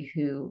somebody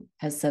who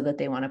has said that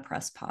they want to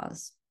press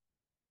pause.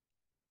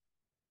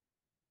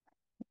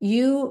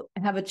 You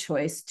have a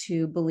choice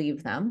to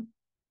believe them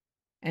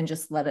and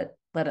just let it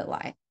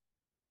lie.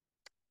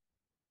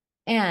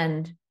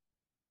 And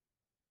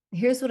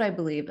here's what I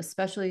believe,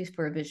 especially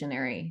for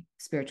visionary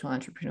spiritual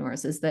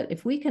entrepreneurs, is that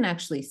if we can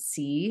actually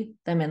see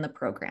them in the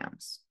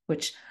programs,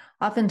 which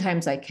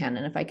oftentimes I can,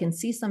 and if I can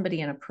see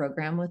somebody in a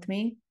program with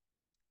me,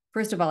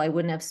 first of all, I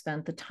wouldn't have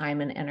spent the time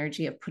and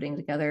energy of putting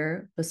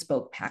together a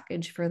bespoke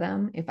package for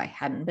them if I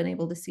hadn't been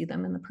able to see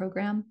them in the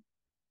program.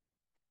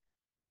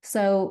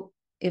 So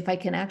if I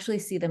can actually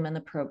see them in the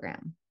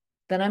program,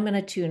 then I'm going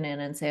to tune in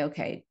and say,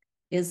 okay,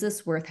 is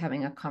this worth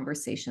having a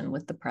conversation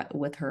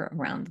with her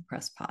around the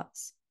press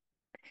pause?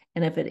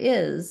 And if it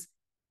is,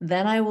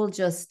 then I will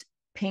just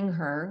ping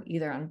her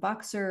either on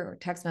Voxer or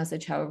text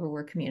message, however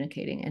we're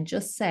communicating, and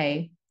just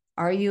say,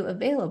 are you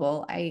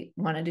available? I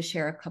wanted to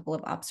share a couple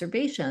of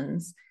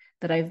observations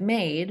that I've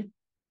made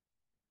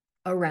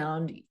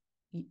around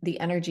the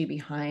energy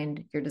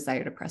behind your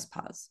desire to press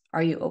pause.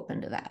 Are you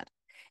open to that?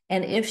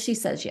 And if she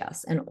says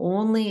yes, and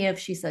only if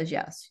she says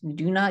yes, you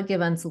do not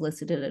give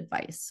unsolicited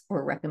advice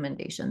or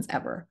recommendations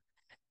ever.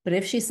 But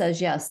if she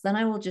says yes, then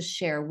I will just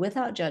share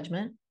without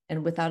judgment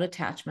and without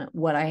attachment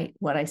what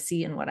I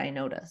see and what I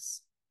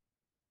notice.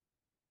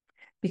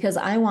 Because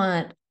I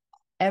want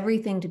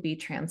everything to be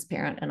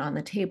transparent and on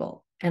the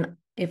table. And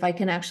if I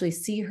can actually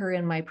see her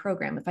in my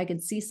program, if I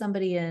could see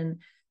somebody in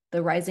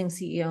the Rising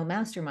CEO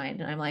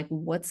Mastermind, and I'm like,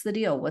 what's the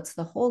deal? What's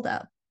the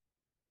holdup?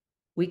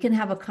 We can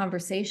have a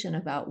conversation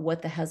about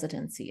what the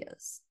hesitancy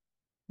is.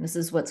 This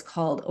is what's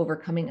called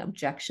overcoming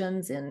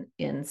objections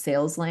in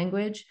sales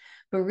language.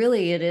 But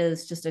really, it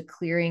is just a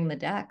clearing the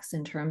decks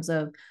in terms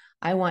of,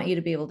 I want you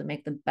to be able to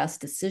make the best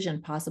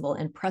decision possible.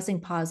 And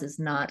pressing pause is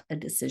not a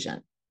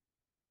decision.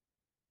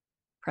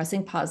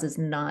 Pressing pause is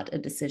not a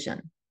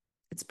decision.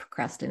 It's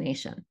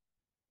procrastination.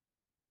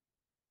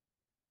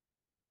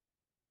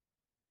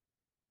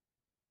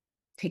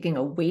 Taking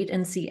a wait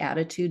and see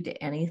attitude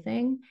to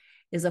anything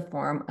is a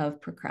form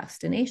of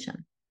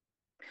procrastination.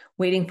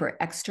 Waiting for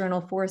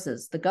external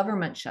forces, the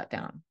government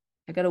shutdown.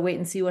 I got to wait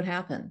and see what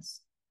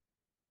happens.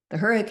 The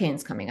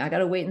hurricane's coming. I got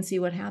to wait and see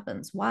what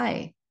happens.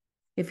 Why?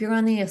 If you're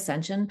on the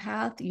ascension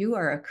path, you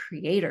are a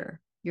creator.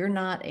 You're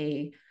not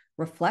a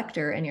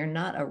reflector and you're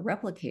not a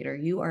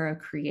replicator. You are a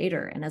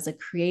creator. And as a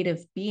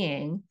creative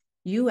being,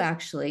 you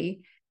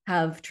actually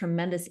have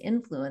tremendous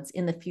influence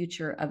in the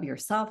future of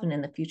yourself and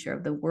in the future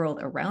of the world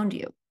around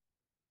you.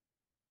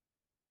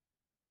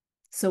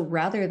 So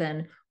rather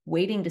than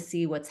waiting to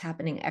see what's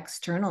happening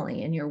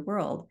externally in your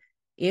world,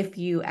 if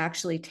you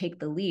actually take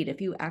the lead,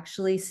 if you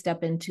actually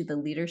step into the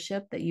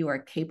leadership that you are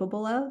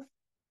capable of,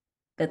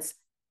 that's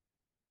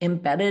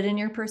embedded in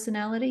your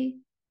personality,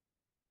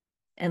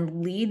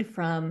 and lead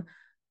from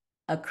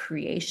a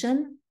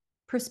creation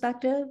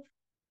perspective,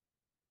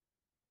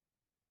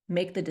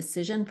 make the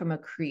decision from a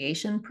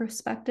creation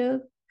perspective,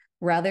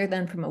 rather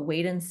than from a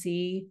wait and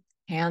see,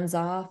 hands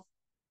off,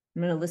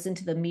 I'm going to listen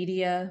to the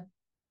media,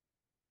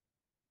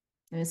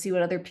 I'm going to see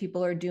what other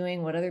people are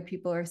doing, what other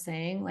people are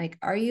saying. Like,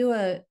 are you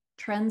a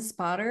trend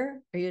spotter?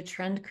 Are you a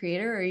trend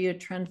creator? Or are you a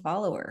trend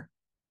follower?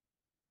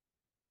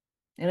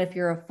 And if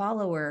you're a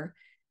follower,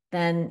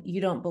 then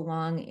you don't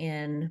belong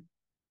in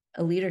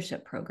a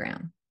leadership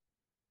program,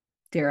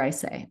 dare I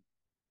say,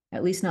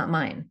 at least not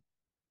mine.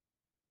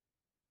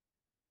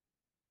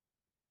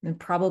 And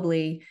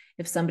probably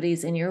if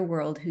somebody's in your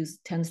world who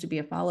tends to be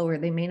a follower,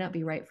 they may not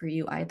be right for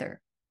you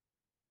either.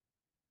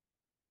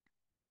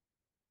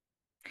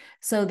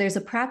 So there's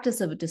a practice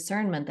of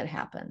discernment that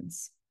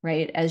happens,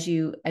 right? As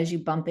you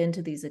bump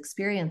into these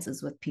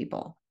experiences with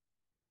people.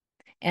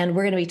 And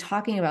we're going to be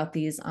talking about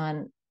these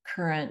on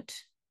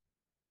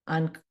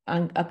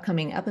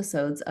upcoming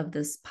episodes of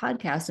this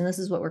podcast. And this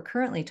is what we're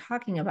currently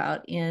talking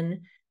about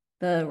in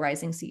the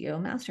Rising CEO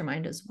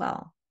Mastermind as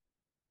well.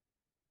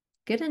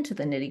 Get into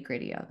the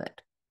nitty-gritty of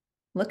it.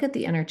 Look at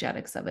the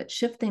energetics of it.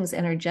 Shift things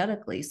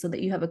energetically so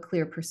that you have a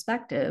clear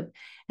perspective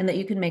and that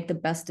you can make the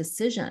best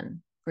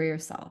decision for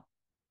yourself.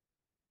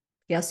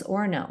 Yes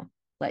or no.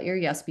 Let your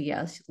yes be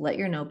yes. Let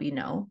your no be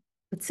no.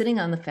 But sitting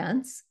on the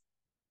fence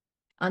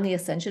on the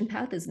ascension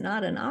path is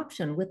not an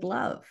option with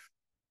love.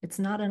 It's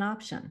not an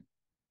option.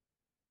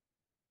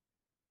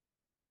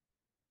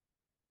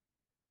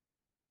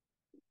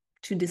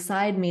 To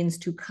decide means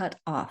to cut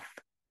off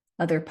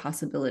other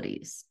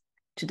possibilities.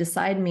 To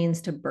decide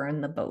means to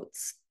burn the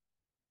boats.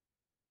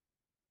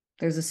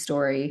 There's a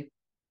story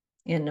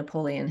in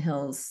Napoleon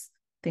Hill's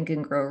Think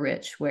and Grow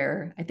Rich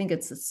where I think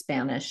it's the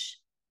Spanish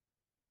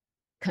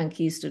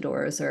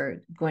conquistadors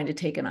are going to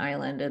take an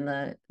island, and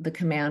the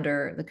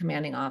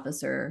commanding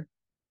officer,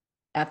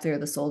 after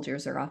the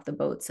soldiers are off the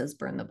boat, says,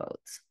 burn the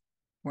boats.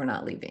 We're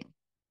not leaving.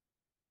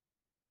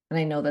 And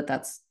I know that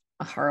that's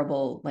a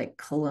horrible like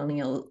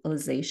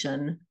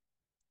colonialization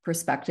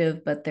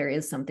perspective, but there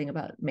is something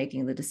about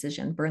making the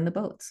decision, burn the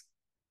boats.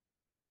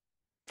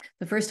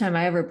 The first time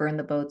I ever burned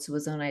the boats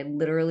was when I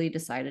literally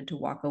decided to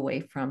walk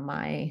away from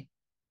my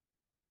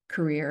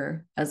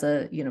career as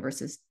a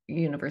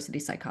university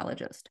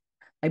psychologist.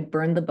 I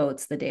burned the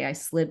boats the day I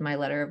slid my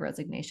letter of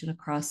resignation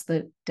across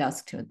the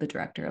desk to the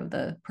director of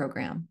the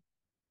program.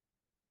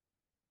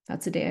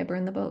 That's the day I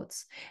burned the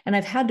boats. And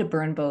I've had to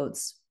burn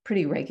boats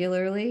pretty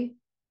regularly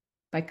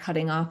by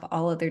cutting off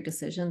all other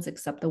decisions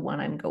except the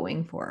one I'm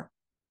going for.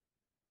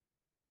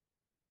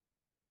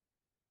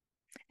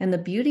 And the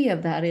beauty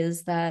of that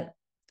is that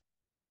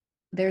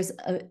there's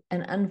an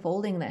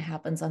unfolding that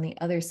happens on the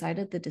other side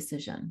of the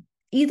decision,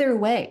 either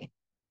way.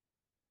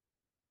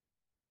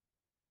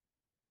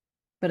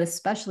 But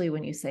especially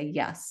when you say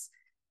yes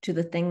to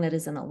the thing that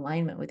is in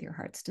alignment with your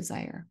heart's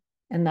desire.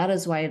 And that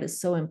is why it is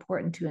so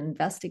important to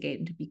investigate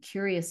and to be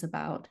curious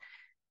about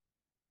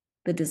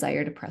the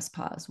desire to press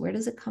pause. Where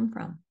does it come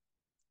from?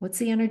 What's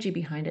the energy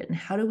behind it? And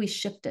how do we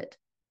shift it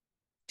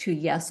to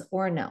yes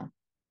or no?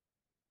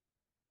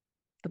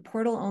 The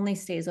portal only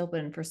stays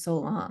open for so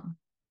long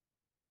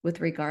with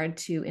regard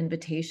to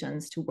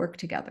invitations to work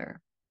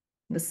together.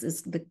 This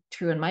is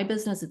true in my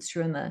business. It's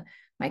true in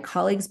my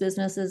colleagues'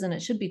 businesses, and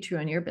it should be true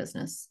in your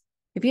business.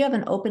 If you have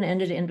an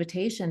open-ended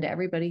invitation to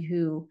everybody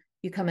who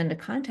you come into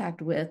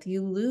contact with,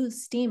 you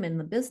lose steam in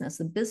the business.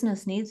 The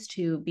business needs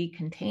to be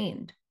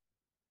contained.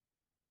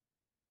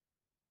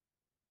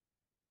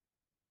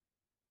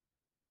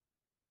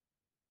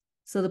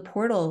 So the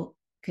portal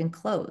can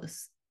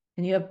close,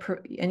 and you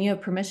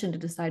have permission to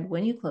decide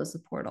when you close the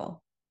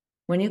portal,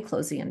 when you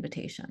close the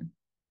invitation.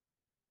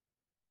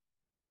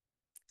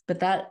 But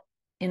that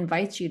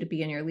invites you to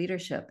be in your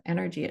leadership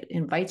energy. It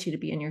invites you to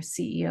be in your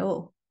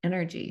CEO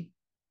energy.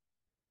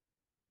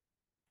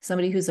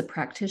 Somebody who's a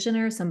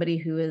practitioner, somebody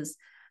who is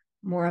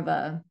more of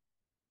a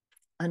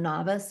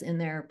novice in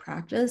their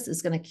practice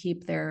is going to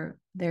keep their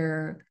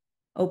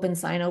open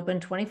sign open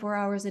 24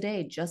 hours a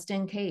day, just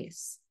in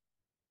case.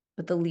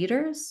 But the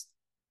leaders,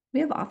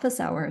 we have office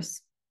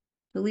hours.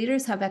 The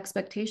leaders have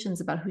expectations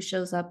about who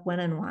shows up,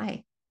 when, and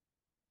why.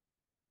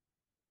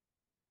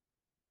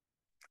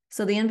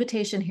 So the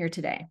invitation here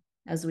today,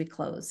 as we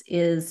close,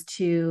 is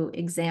to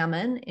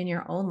examine in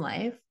your own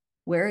life,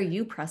 where are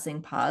you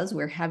pressing pause?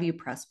 Where have you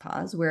pressed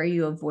pause? Where are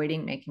you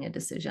avoiding making a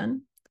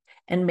decision?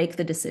 And make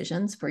the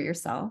decisions for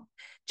yourself.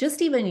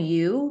 Just even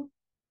you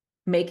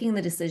making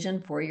the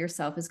decision for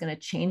yourself is going to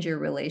change your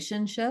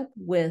relationship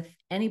with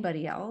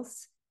anybody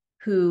else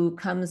who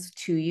comes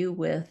to you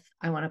with,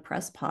 I want to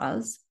press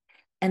pause.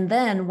 And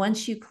then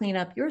once you clean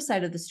up your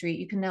side of the street,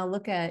 you can now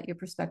look at your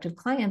prospective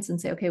clients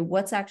and say, okay,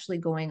 what's actually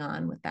going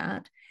on with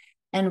that?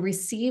 And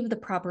receive the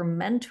proper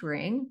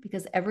mentoring,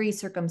 because every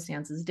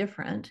circumstance is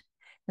different.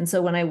 And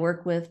so when I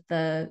work with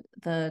the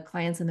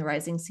clients in the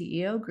Rising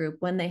CEO group,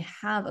 when they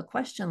have a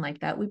question like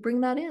that, we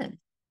bring that in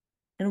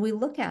and we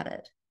look at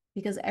it,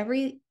 because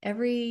every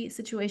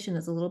situation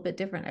is a little bit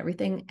different.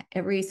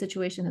 Every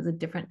situation has a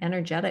different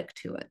energetic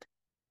to it.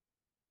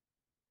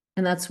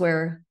 And that's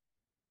where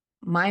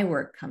my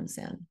work comes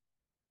in,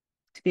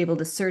 to be able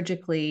to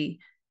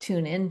surgically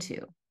tune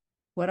into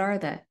what are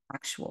the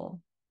actual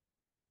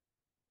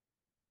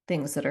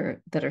things that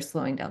are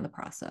slowing down the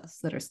process,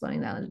 that are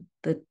slowing down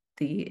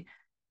the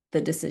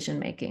decision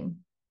making,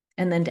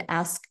 and then to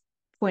ask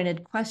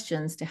pointed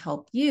questions to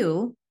help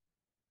you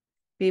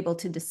be able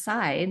to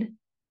decide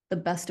the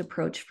best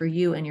approach for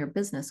you and your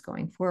business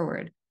going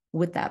forward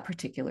with that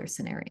particular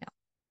scenario.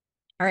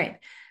 All right.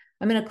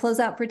 I'm going to close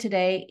out for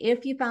today.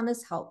 If you found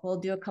this helpful,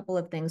 do a couple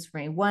of things for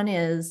me. One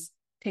is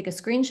take a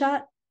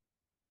screenshot,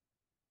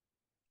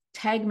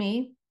 tag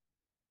me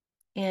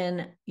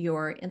in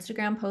your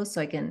Instagram post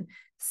so I can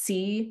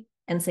see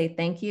and say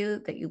thank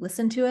you that you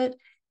listened to it.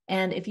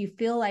 And if you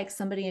feel like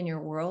somebody in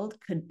your world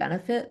could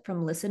benefit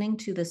from listening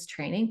to this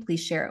training, please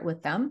share it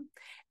with them.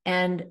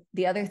 And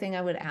the other thing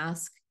I would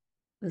ask,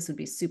 this would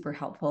be super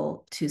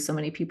helpful to so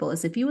many people,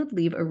 is if you would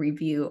leave a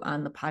review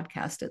on the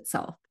podcast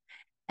itself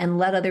and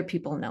let other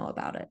people know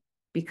about it,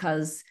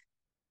 because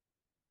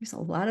there's a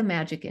lot of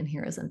magic in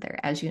here, isn't there,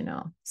 as you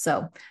know?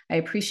 So I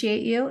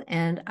appreciate you,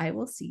 and I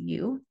will see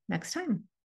you next time.